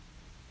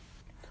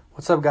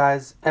What's up,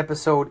 guys?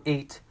 Episode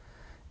 8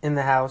 in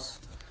the house.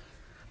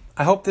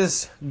 I hope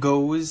this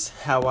goes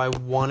how I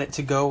want it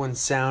to go and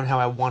sound how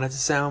I want it to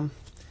sound.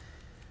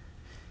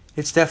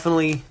 It's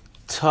definitely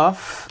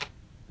tough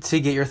to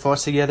get your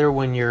thoughts together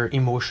when you're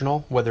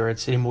emotional, whether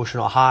it's an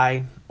emotional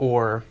high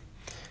or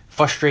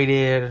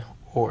frustrated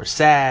or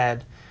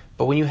sad.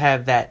 But when you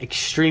have that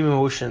extreme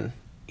emotion,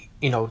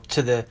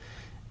 to the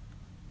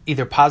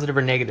either positive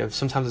or negative,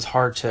 sometimes it's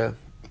hard to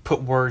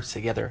put words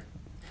together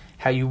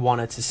how you want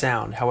it to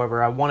sound.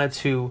 However, I wanted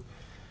to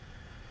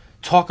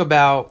talk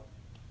about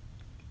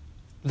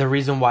the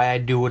reason why I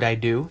do what I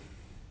do,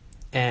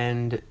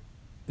 and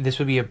this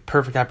would be a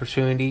perfect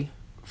opportunity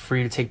for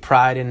you to take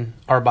pride in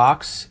our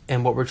box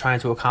and what we're trying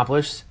to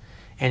accomplish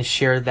and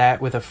share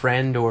that with a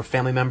friend or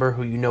family member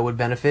who you know would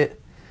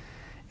benefit.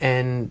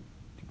 And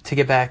to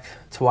get back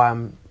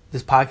to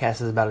this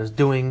podcast is about, is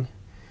doing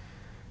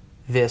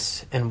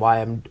this and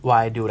why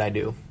I do what I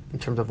do, in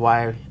terms of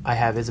why I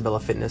have Isabella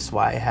Fitness,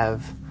 why I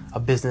have a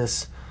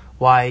business,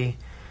 why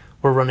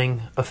we're running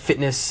a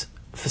fitness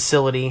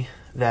facility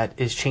that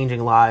is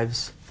changing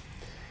lives.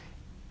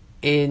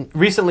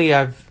 Recently,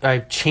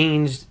 I've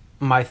changed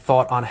my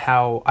thought on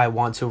how I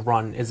want to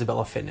run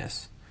Isabella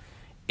Fitness.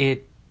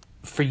 It,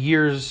 for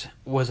years,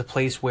 was a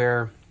place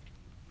where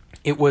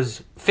it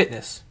was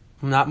fitness,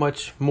 not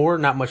much more,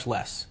 not much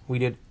less. We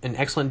did an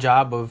excellent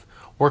job of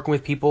working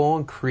with people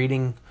and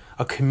creating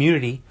a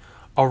community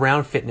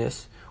around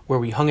fitness where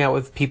we hung out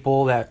with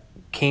people that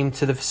came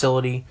to the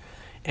facility,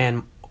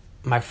 and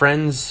my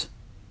friends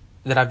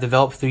that I've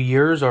developed through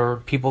years are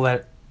people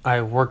that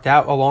I worked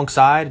out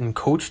alongside and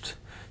coached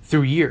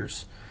through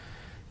years.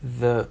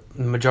 The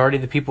majority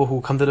of the people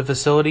who come to the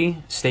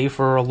facility stay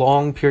for a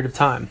long period of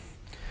time.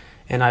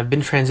 And I've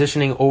been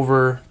transitioning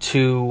over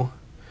to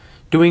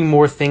doing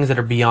more things that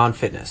are beyond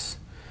fitness,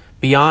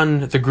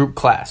 beyond the group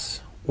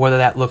class, whether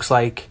that looks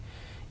like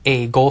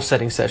a goal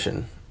setting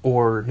session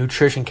or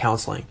nutrition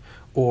counseling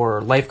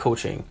or life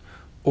coaching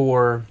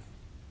or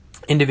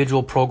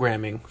individual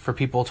programming for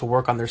people to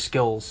work on their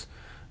skills,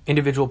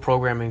 individual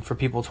programming for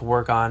people to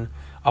work on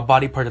a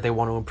body part that they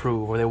want to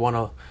improve or they want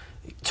to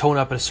tone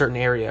up in a certain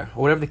area,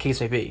 or whatever the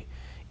case may be.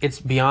 It's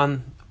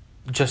beyond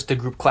just the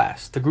group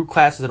class. The group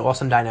class is an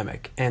awesome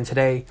dynamic, and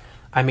today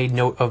I made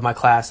note of my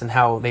class and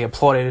how they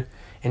applauded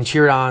and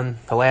cheered on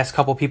the last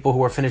couple people who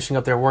were finishing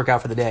up their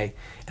workout for the day.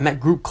 And that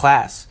group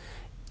class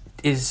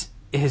is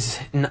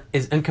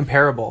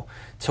incomparable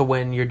to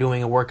when you're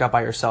doing a workout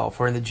by yourself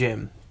or in the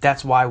gym.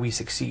 That's why we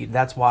succeed.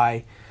 That's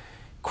why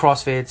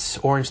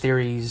CrossFits, Orange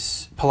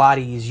Theories,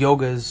 Pilates,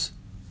 yogas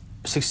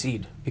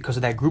succeed, because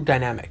of that group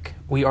dynamic.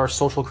 We are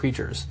social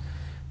creatures.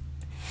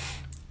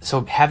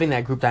 So having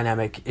that group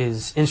dynamic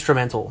is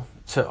instrumental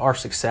to our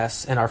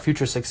success and our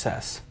future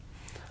success.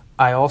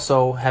 I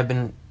also have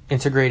been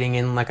integrating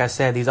in, like I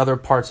said, these other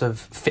parts of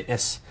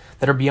fitness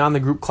that are beyond the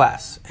group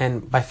class.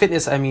 And by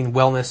fitness, I mean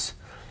wellness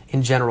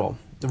in general.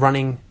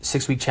 Running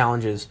 6-week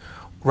challenges,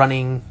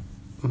 running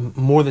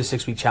more than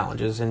 6-week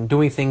challenges, and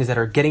doing things that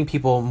are getting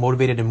people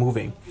motivated and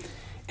moving.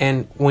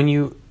 And when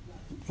you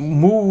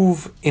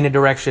move in a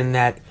direction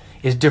that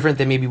is different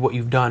than maybe what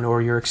you've done, or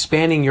you're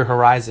expanding your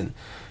horizon,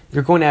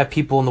 you're going to have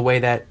people in the way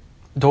that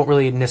don't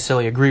really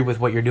necessarily agree with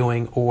what you're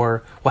doing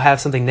or will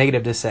have something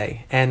negative to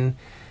say. And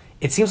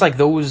it seems like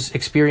those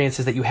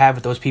experiences that you have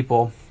with those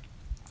people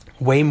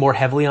weigh more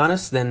heavily on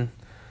us than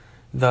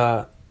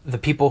the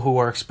people who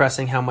are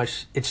expressing how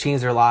much it's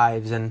changed their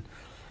lives and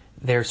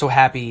they're so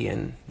happy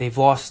and they've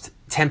lost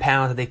 10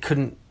 pounds that they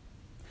couldn't,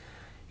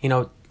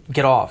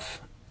 get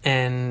off.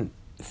 And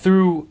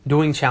through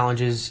doing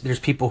challenges, there's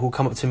people who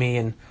come up to me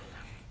and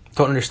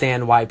don't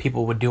understand why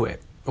people would do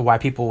it, or why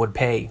people would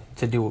pay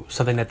to do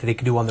something that they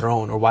could do on their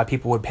own, or why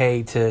people would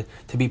pay to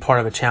be part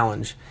of a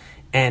challenge.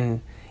 And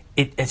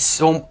it's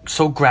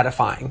so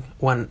gratifying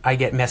when I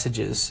get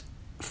messages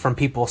from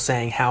people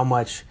saying how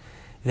much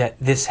that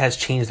this has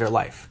changed their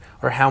life,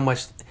 or how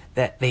much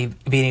that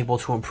they've been able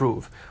to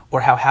improve, or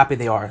how happy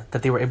they are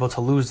that they were able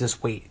to lose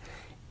this weight.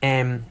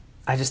 And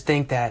I just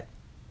think that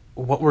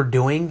what we're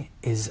doing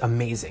is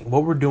amazing.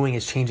 What we're doing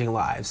is changing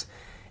lives.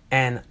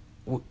 And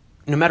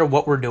no matter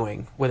what we're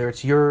doing, whether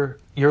it's your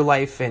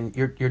life and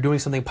you're doing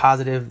something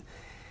positive,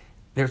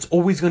 there's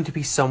always going to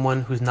be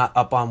someone who's not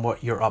up on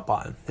what you're up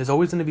on. There's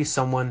always going to be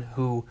someone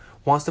who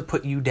wants to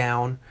put you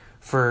down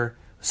for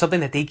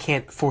something that they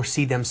can't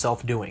foresee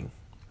themselves doing.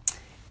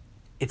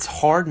 It's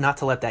hard not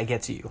to let that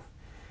get to you.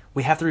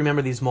 We have to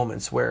remember these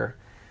moments where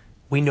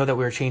we know that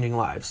we're changing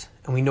lives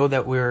and we know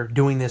that we're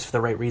doing this for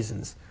the right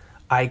reasons.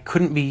 I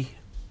couldn't be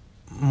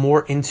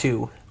more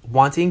into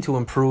wanting to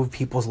improve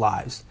people's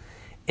lives.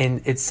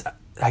 And it's,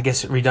 I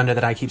guess, redundant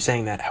that I keep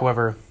saying that.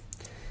 However,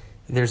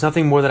 there's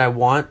nothing more that I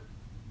want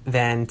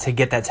than to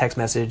get that text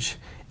message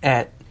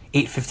at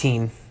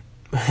 8:15,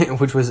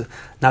 which was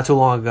not too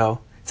long ago,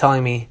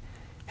 telling me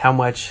how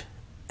much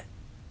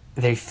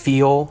they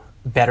feel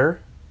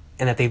better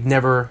and that they've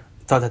never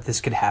thought that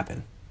this could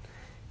happen.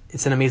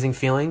 It's an amazing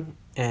feeling,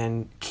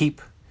 and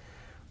keep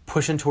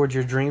pushing towards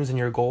your dreams and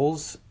your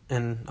goals,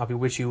 and I'll be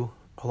with you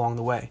along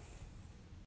the way.